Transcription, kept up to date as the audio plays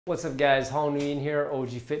What's up guys, Nguyen here,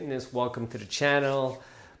 OG Fitness. Welcome to the channel.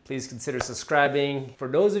 Please consider subscribing. For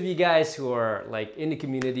those of you guys who are like in the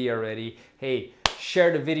community already, hey,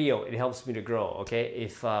 share the video. It helps me to grow, okay?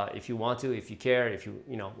 If you want to, if you care, if you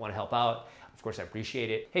want to help out, of course I appreciate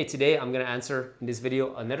it. Hey, today I'm gonna answer in this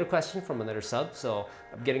video another question from another sub. So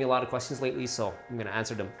I'm getting a lot of questions lately, so I'm gonna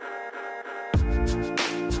answer them.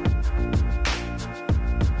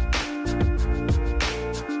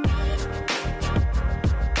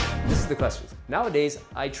 The questions. Nowadays,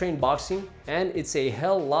 I train boxing and it's a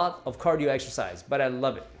hell lot of cardio exercise, but I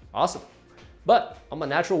love it. Awesome. But I'm a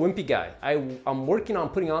natural wimpy guy. I'm working on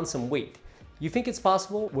putting on some weight. You think it's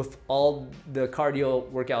possible with all the cardio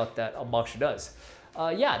workout that a boxer does?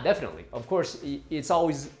 Yeah, definitely. Of course, it's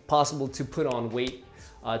always possible to put on weight,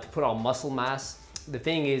 to put on muscle mass. The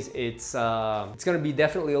thing is, it's gonna be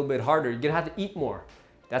definitely a little bit harder. You're gonna have to eat more.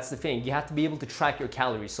 That's the thing. You have to be able to track your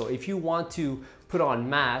calories. So if you want to put on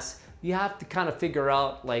mass, you have to kind of figure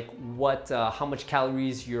out like how much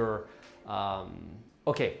calories you're,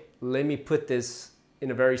 okay, let me put this in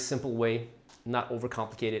a very simple way, not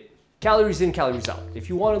overcomplicated. Calories in, calories out. If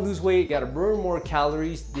you want to lose weight, you got to burn more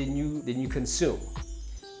calories than you consume.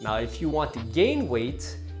 Now, if you want to gain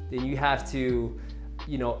weight, then you have to,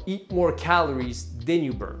 eat more calories than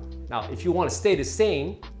you burn. Now, if you want to stay the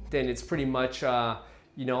same, then it's pretty much,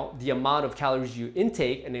 the amount of calories you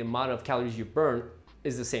intake and the amount of calories you burn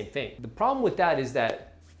is the same thing. The problem with that is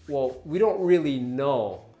that, well, we don't really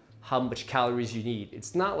know how much calories you need.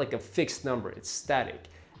 It's not like a fixed number, it's static.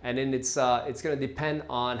 And then it's gonna depend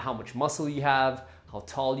on how much muscle you have, how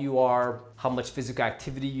tall you are, how much physical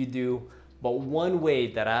activity you do. But one way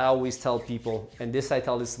that I always tell people, and I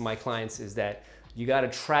tell this to my clients, is that you gotta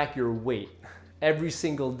track your weight every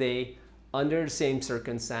single day under the same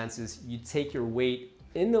circumstances. You take your weight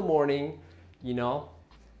in the morning,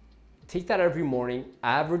 take that every morning,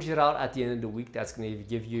 average it out at the end of the week. That's gonna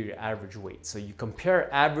give you your average weight. So you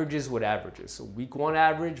compare averages with averages. So week 1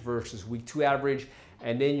 average versus week 2 average,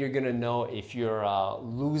 and then you're gonna know if you're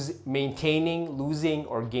maintaining, losing,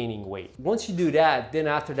 or gaining weight. Once you do that, then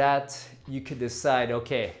after that, you could decide,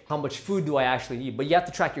 okay, how much food do I actually need? But you have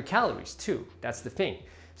to track your calories too. That's the thing.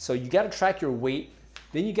 So you gotta track your weight,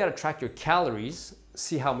 then you gotta track your calories,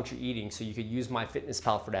 see how much you're eating. So you could use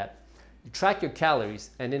MyFitnessPal for that. You track your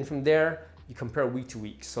calories, and then from there, you compare week to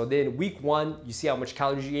week. So then week 1, you see how much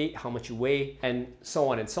calories you ate, how much you weigh, and so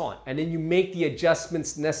on and so on. And then you make the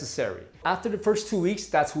adjustments necessary. After the first 2 weeks,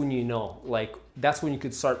 that's when that's when you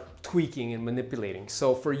could start tweaking and manipulating.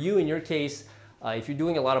 So for you, in your case, if you're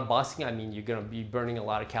doing a lot of boxing, you're gonna be burning a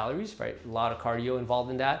lot of calories, right? A lot of cardio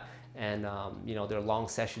involved in that. And there are long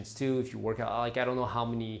sessions too. If you work out, I don't know how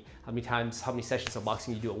many sessions of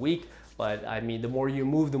boxing you do a week, but the more you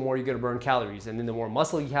move, the more you're gonna burn calories. And then the more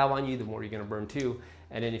muscle you have on you, the more you're gonna burn too.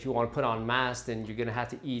 And then if you wanna put on mass, then you're gonna have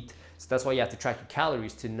to eat. So that's why you have to track your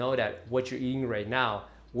calories to know that what you're eating right now,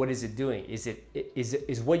 what is it doing? Is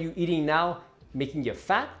what you're eating now making you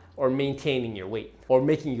fat or maintaining your weight or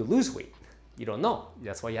making you lose weight? You don't know.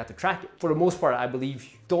 That's why you have to track it. For the most part, I believe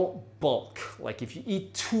don't bulk. Like if you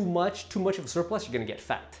eat too much of a surplus, you're gonna get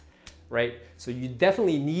fat, right? So you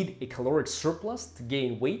definitely need a caloric surplus to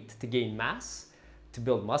gain weight, to gain mass, to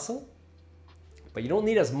build muscle. But you don't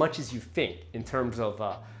need as much as you think in terms of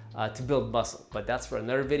to build muscle. But that's for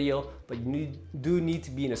another video. But you do need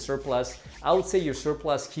to be in a surplus. I would say your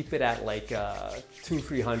surplus, keep it at like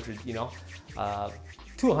 200-300,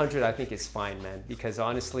 200 I think is fine, man, because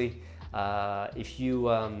honestly, if you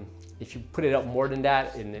put it up more than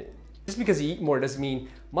that, just because you eat more doesn't mean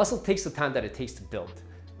muscle takes the time that it takes to build,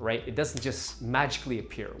 right? It doesn't just magically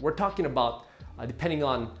appear. We're talking about depending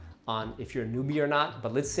on if you're a newbie or not,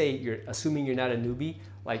 but let's say you're assuming you're not a newbie,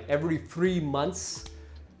 like every 3 months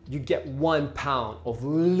you get 1 pound of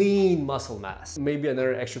lean muscle mass, maybe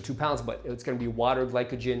another extra 2 pounds, but it's gonna be water,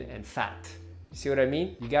 glycogen, and fat. You see what I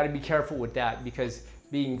mean? You gotta be careful with that because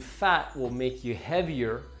being fat will make you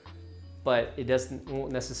heavier, but it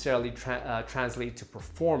won't necessarily translate to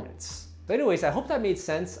performance. But anyways, I hope that made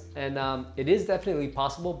sense, and it is definitely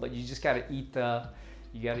possible, but you just gotta eat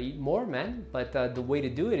more, man. But the way to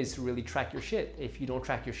do it is to really track your shit. If you don't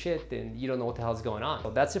track your shit, then you don't know what the hell's going on.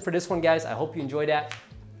 So that's it for this one, guys. I hope you enjoyed that.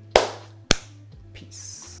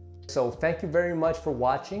 Peace. So thank you very much for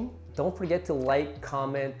watching. Don't forget to like,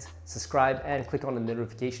 comment, subscribe, and click on the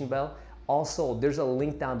notification bell. Also, there's a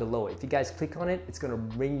link down below. If you guys click on it, it's gonna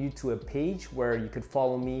bring you to a page where you could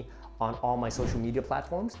follow me on all my social media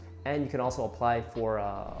platforms, and you can also apply for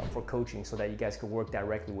coaching so that you guys can work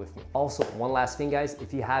directly with me. Also, one last thing, guys,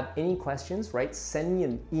 if you have any questions, right, send me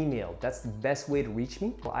an email. That's the best way to reach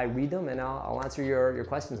me. Well, I read them and I'll answer your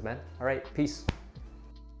questions, man. All right, peace.